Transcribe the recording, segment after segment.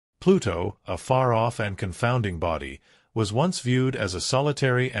Pluto, a far-off and confounding body, was once viewed as a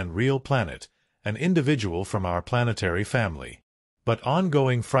solitary and real planet, an individual from our planetary family. But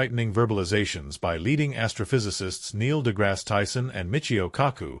ongoing frightening verbalizations by leading astrophysicists Neil deGrasse Tyson and Michio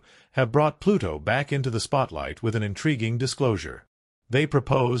Kaku have brought Pluto back into the spotlight with an intriguing disclosure. They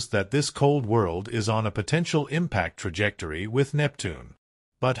propose that this cold world is on a potential impact trajectory with Neptune.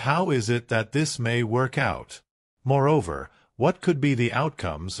 But how is it that this may work out? Moreover, what could be the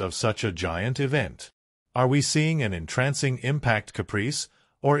outcomes of such a giant event? Are we seeing an entrancing impact caprice,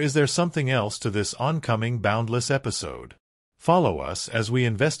 or is there something else to this oncoming boundless episode? Follow us as we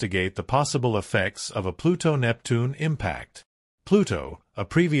investigate the possible effects of a Pluto-Neptune impact. Pluto, a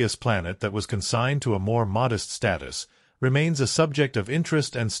previous planet that was consigned to a more modest status, remains a subject of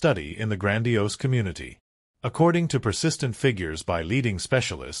interest and study in the grandiose community. According to persistent figures by leading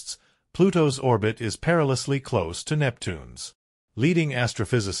specialists, Pluto's orbit is perilously close to Neptune's. Leading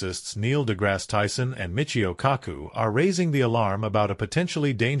astrophysicists Neil deGrasse Tyson and Michio Kaku are raising the alarm about a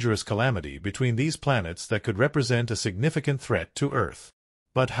potentially dangerous calamity between these planets that could represent a significant threat to Earth.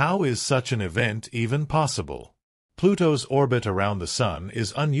 But how is such an event even possible? Pluto's orbit around the Sun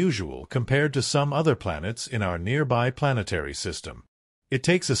is unusual compared to some other planets in our nearby planetary system. It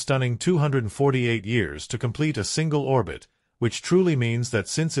takes a stunning 248 years to complete a single orbit, which truly means that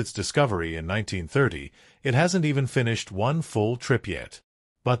since its discovery in 1930, it hasn't even finished one full trip yet.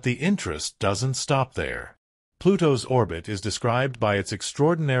 But the interest doesn't stop there. Pluto's orbit is described by its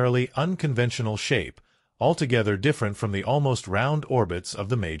extraordinarily unconventional shape, altogether different from the almost round orbits of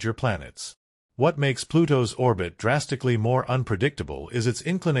the major planets. What makes Pluto's orbit drastically more unpredictable is its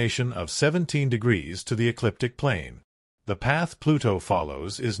inclination of 17 degrees to the ecliptic plane. The path Pluto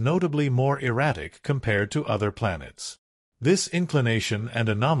follows is notably more erratic compared to other planets. This inclination and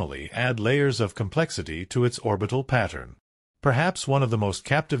anomaly add layers of complexity to its orbital pattern. Perhaps one of the most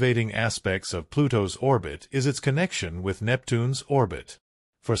captivating aspects of Pluto's orbit is its connection with Neptune's orbit.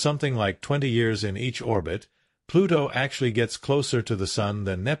 For something like 20 years in each orbit, Pluto actually gets closer to the Sun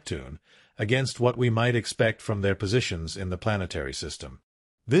than Neptune, against what we might expect from their positions in the planetary system.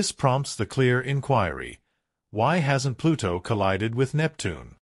 This prompts the clear inquiry: why hasn't Pluto collided with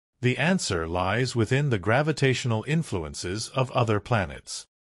Neptune? The answer lies within the gravitational influences of other planets.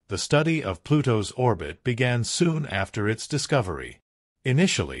 The study of Pluto's orbit began soon after its discovery.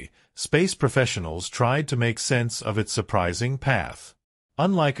 Initially, space professionals tried to make sense of its surprising path.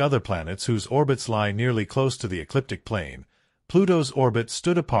 Unlike other planets whose orbits lie nearly close to the ecliptic plane, Pluto's orbit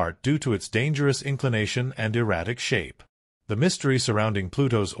stood apart due to its dangerous inclination and erratic shape. The mystery surrounding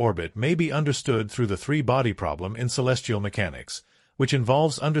Pluto's orbit may be understood through the three-body problem in celestial mechanics, which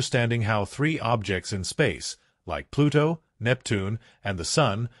involves understanding how three objects in space, like Pluto, Neptune, and the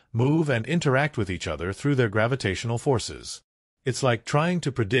Sun, move and interact with each other through their gravitational forces. It's like trying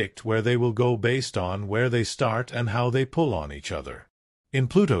to predict where they will go based on where they start and how they pull on each other. In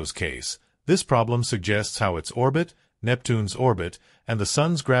Pluto's case, this problem suggests how its orbit, Neptune's orbit, and the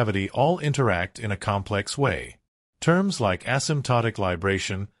Sun's gravity all interact in a complex way. Terms like asymptotic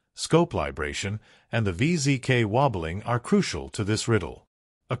libration, scope libration, and the VZK wobbling are crucial to this riddle.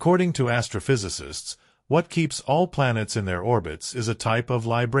 According to astrophysicists, what keeps all planets in their orbits is a type of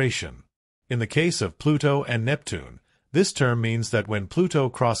libration. In the case of Pluto and Neptune, this term means that when Pluto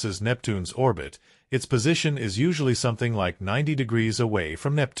crosses Neptune's orbit, its position is usually something like 90 degrees away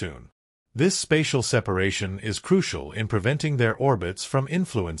from Neptune. This spatial separation is crucial in preventing their orbits from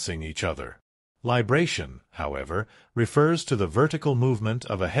influencing each other. Libration, however, refers to the vertical movement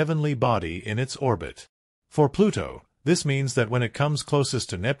of a heavenly body in its orbit. For Pluto, this means that when it comes closest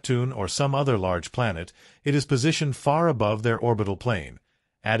to Neptune or some other large planet, it is positioned far above their orbital plane,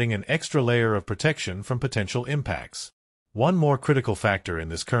 adding an extra layer of protection from potential impacts. One more critical factor in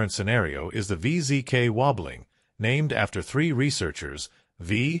this current scenario is the VZK wobbling, named after three researchers,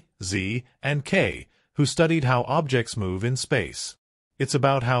 V, Z, and K, who studied how objects move in space. It's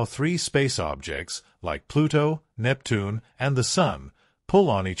about how three space objects, like Pluto, Neptune, and the Sun, pull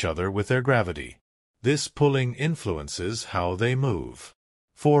on each other with their gravity. This pulling influences how they move.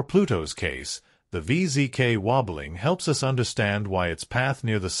 For Pluto's case, the VZK wobbling helps us understand why its path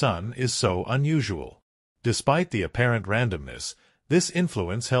near the Sun is so unusual. Despite the apparent randomness, this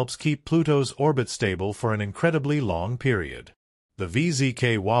influence helps keep Pluto's orbit stable for an incredibly long period. The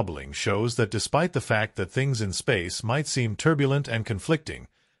VZK wobbling shows that despite the fact that things in space might seem turbulent and conflicting,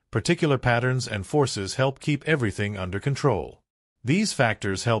 particular patterns and forces help keep everything under control. These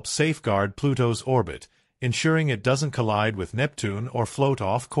factors help safeguard Pluto's orbit, ensuring it doesn't collide with Neptune or float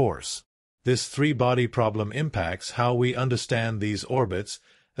off course. This three-body problem impacts how we understand these orbits,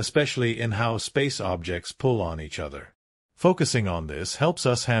 especially in how space objects pull on each other. Focusing on this helps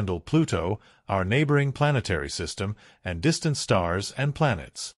us handle Pluto, our neighboring planetary system, and distant stars and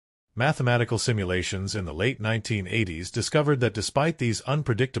planets. Mathematical simulations in the late 1980s discovered that despite these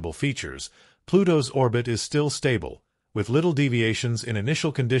unpredictable features, Pluto's orbit is still stable, with little deviations in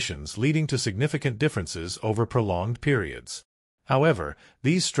initial conditions leading to significant differences over prolonged periods. However,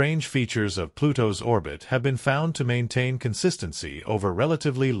 these strange features of Pluto's orbit have been found to maintain consistency over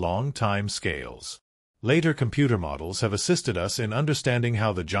relatively long time scales. Later computer models have assisted us in understanding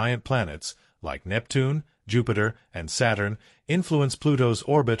how the giant planets, like Neptune, Jupiter, and Saturn, influence Pluto's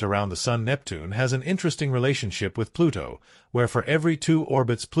orbit around the Sun. Neptune has an interesting relationship with Pluto, where for every 2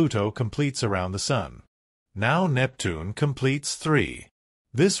 orbits Pluto completes around the Sun. Now Neptune completes 3.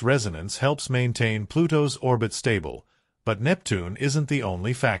 This resonance helps maintain Pluto's orbit stable, but Neptune isn't the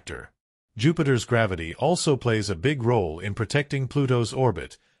only factor. Jupiter's gravity also plays a big role in protecting Pluto's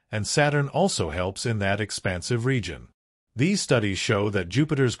orbit, and Saturn also helps in that expansive region. These studies show that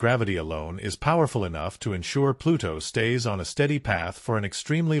Jupiter's gravity alone is powerful enough to ensure Pluto stays on a steady path for an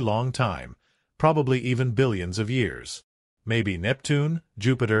extremely long time, probably even billions of years. Maybe Neptune,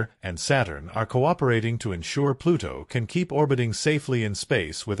 Jupiter, and Saturn are cooperating to ensure Pluto can keep orbiting safely in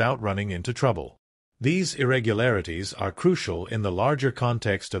space without running into trouble. These irregularities are crucial in the larger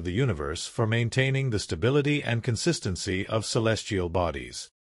context of the universe for maintaining the stability and consistency of celestial bodies.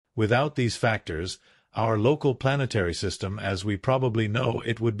 Without these factors, our local planetary system as we probably know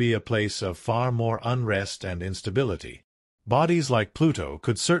it would be a place of far more unrest and instability. Bodies like Pluto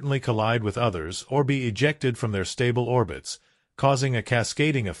could certainly collide with others or be ejected from their stable orbits, causing a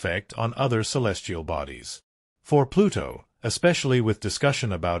cascading effect on other celestial bodies. For Pluto, especially with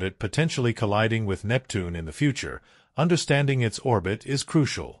discussion about it potentially colliding with Neptune in the future, understanding its orbit is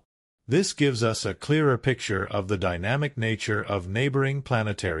crucial. This gives us a clearer picture of the dynamic nature of neighboring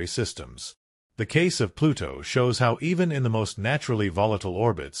planetary systems. The case of Pluto shows how even in the most naturally volatile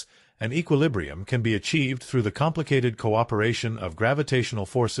orbits, an equilibrium can be achieved through the complicated cooperation of gravitational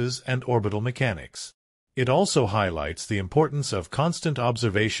forces and orbital mechanics. It also highlights the importance of constant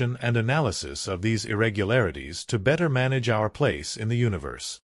observation and analysis of these irregularities to better manage our place in the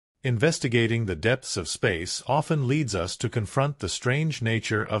universe. Investigating the depths of space often leads us to confront the strange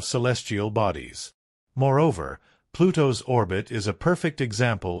nature of celestial bodies. Moreover, Pluto's orbit is a perfect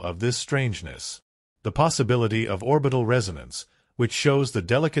example of this strangeness. The possibility of orbital resonance, which shows the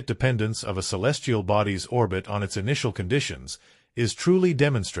delicate dependence of a celestial body's orbit on its initial conditions, is truly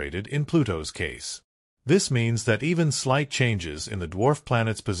demonstrated in Pluto's case. This means that even slight changes in the dwarf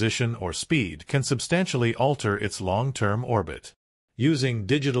planet's position or speed can substantially alter its long-term orbit. Using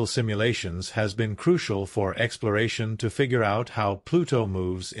digital simulations has been crucial for exploration to figure out how Pluto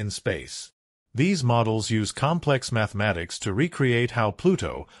moves in space. These models use complex mathematics to recreate how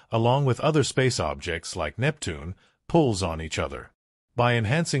Pluto, along with other space objects like Neptune, pulls on each other. By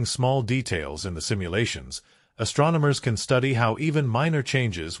enhancing small details in the simulations, astronomers can study how even minor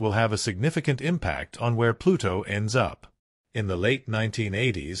changes will have a significant impact on where Pluto ends up. In the late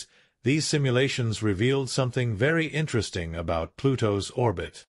 1980s, these simulations revealed something very interesting about Pluto's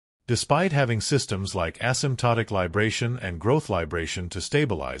orbit. Despite having systems like asymptotic libration and growth libration to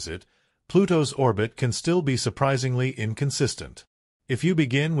stabilize it, Pluto's orbit can still be surprisingly inconsistent. If you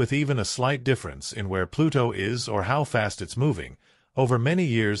begin with even a slight difference in where Pluto is or how fast it's moving, over many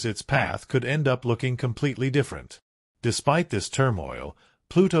years its path could end up looking completely different. Despite this turmoil,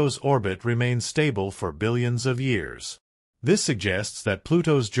 Pluto's orbit remains stable for billions of years. This suggests that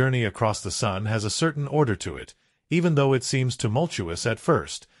Pluto's journey across the Sun has a certain order to it, even though it seems tumultuous at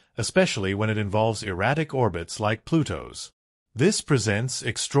first, especially when it involves erratic orbits like Pluto's. This presents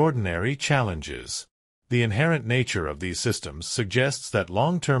extraordinary challenges. The inherent nature of these systems suggests that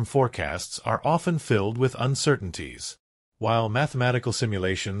long-term forecasts are often filled with uncertainties. While mathematical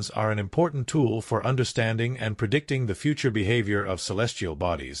simulations are an important tool for understanding and predicting the future behavior of celestial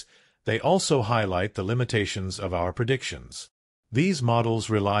bodies, they also highlight the limitations of our predictions. These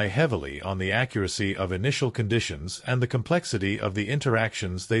models rely heavily on the accuracy of initial conditions and the complexity of the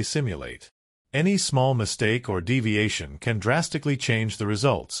interactions they simulate. Any small mistake or deviation can drastically change the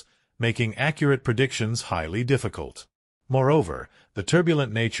results, making accurate predictions highly difficult. Moreover, the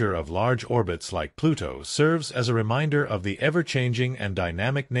turbulent nature of large orbits like Pluto serves as a reminder of the ever-changing and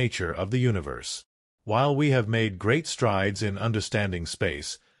dynamic nature of the universe. While we have made great strides in understanding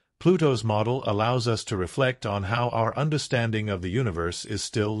space, Pluto's model allows us to reflect on how our understanding of the universe is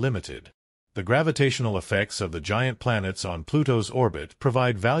still limited. The gravitational effects of the giant planets on Pluto's orbit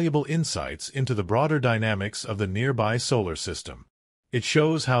provide valuable insights into the broader dynamics of the nearby solar system. It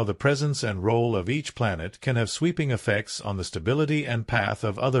shows how the presence and role of each planet can have sweeping effects on the stability and path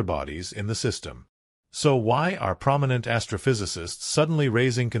of other bodies in the system. So why are prominent astrophysicists suddenly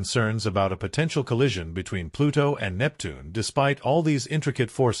raising concerns about a potential collision between Pluto and Neptune despite all these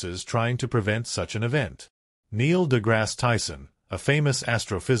intricate forces trying to prevent such an event? Neil deGrasse Tyson, a famous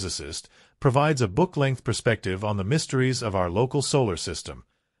astrophysicist, provides a book-length perspective on the mysteries of our local solar system,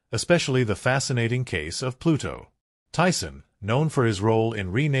 especially the fascinating case of Pluto. Tyson, known for his role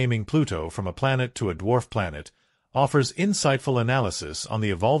in renaming Pluto from a planet to a dwarf planet, offers insightful analysis on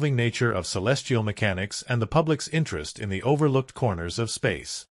the evolving nature of celestial mechanics and the public's interest in the overlooked corners of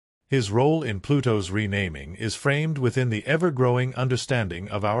space. His role in Pluto's renaming is framed within the ever-growing understanding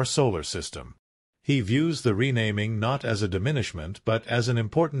of our solar system. He views the renaming not as a diminishment but as an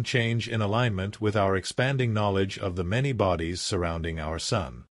important change in alignment with our expanding knowledge of the many bodies surrounding our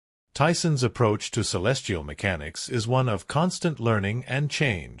Sun. Tyson's approach to celestial mechanics is one of constant learning and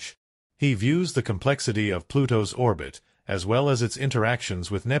change. He views the complexity of Pluto's orbit, as well as its interactions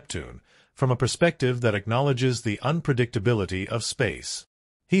with Neptune, from a perspective that acknowledges the unpredictability of space.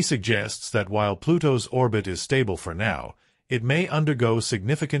 He suggests that while Pluto's orbit is stable for now, it may undergo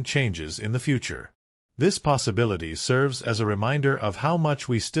significant changes in the future. This possibility serves as a reminder of how much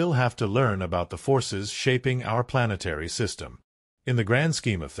we still have to learn about the forces shaping our planetary system. In the grand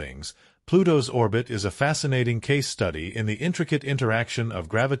scheme of things, Pluto's orbit is a fascinating case study in the intricate interaction of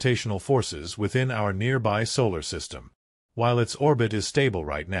gravitational forces within our nearby solar system. While its orbit is stable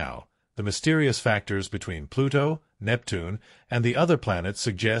right now, the mysterious factors between Pluto, Neptune, and the other planets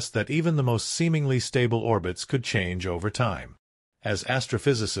suggest that even the most seemingly stable orbits could change over time. As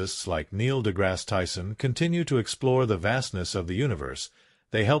astrophysicists like Neil deGrasse Tyson continue to explore the vastness of the universe,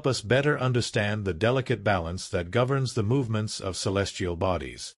 they help us better understand the delicate balance that governs the movements of celestial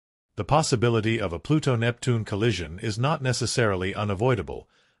bodies. The possibility of a Pluto-Neptune collision is not necessarily unavoidable,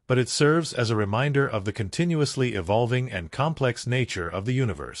 but it serves as a reminder of the continuously evolving and complex nature of the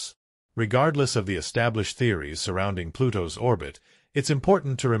universe. Regardless of the established theories surrounding Pluto's orbit, it's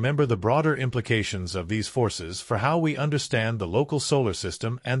important to remember the broader implications of these forces for how we understand the local solar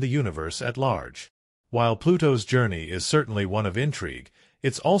system and the universe at large. While Pluto's journey is certainly one of intrigue,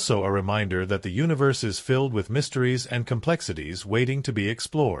 it's also a reminder that the universe is filled with mysteries and complexities waiting to be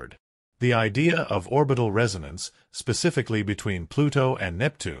explored. The idea of orbital resonance, specifically between Pluto and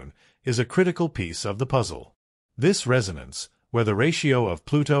Neptune, is a critical piece of the puzzle. This resonance, where the ratio of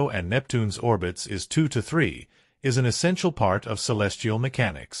Pluto and Neptune's orbits is 2:3, is an essential part of celestial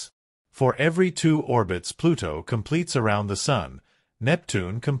mechanics. For every 2 orbits Pluto completes around the Sun,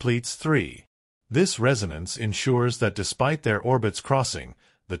 Neptune completes 3. This resonance ensures that despite their orbits crossing,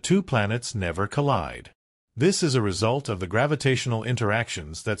 the 2 planets never collide. This is a result of the gravitational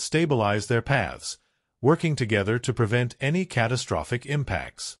interactions that stabilize their paths, working together to prevent any catastrophic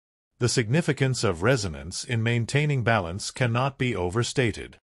impacts. The significance of resonance in maintaining balance cannot be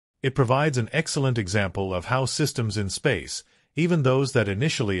overstated. It provides an excellent example of how systems in space, even those that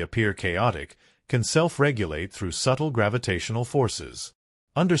initially appear chaotic, can self-regulate through subtle gravitational forces.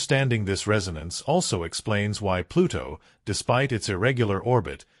 Understanding this resonance also explains why Pluto, despite its irregular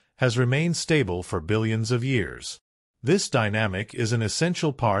orbit, has remained stable for billions of years. This dynamic is an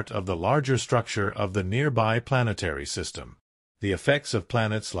essential part of the larger structure of the nearby planetary system. The effects of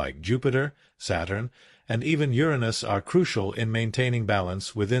planets like Jupiter, Saturn, and even Uranus are crucial in maintaining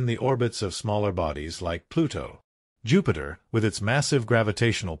balance within the orbits of smaller bodies like Pluto. Jupiter, with its massive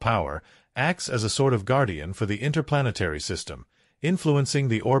gravitational power, acts as a sort of guardian for the interplanetary system, influencing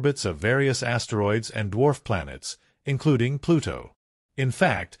the orbits of various asteroids and dwarf planets, including Pluto. In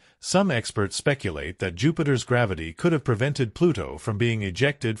fact, some experts speculate that Jupiter's gravity could have prevented Pluto from being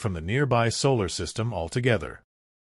ejected from the nearby solar system altogether.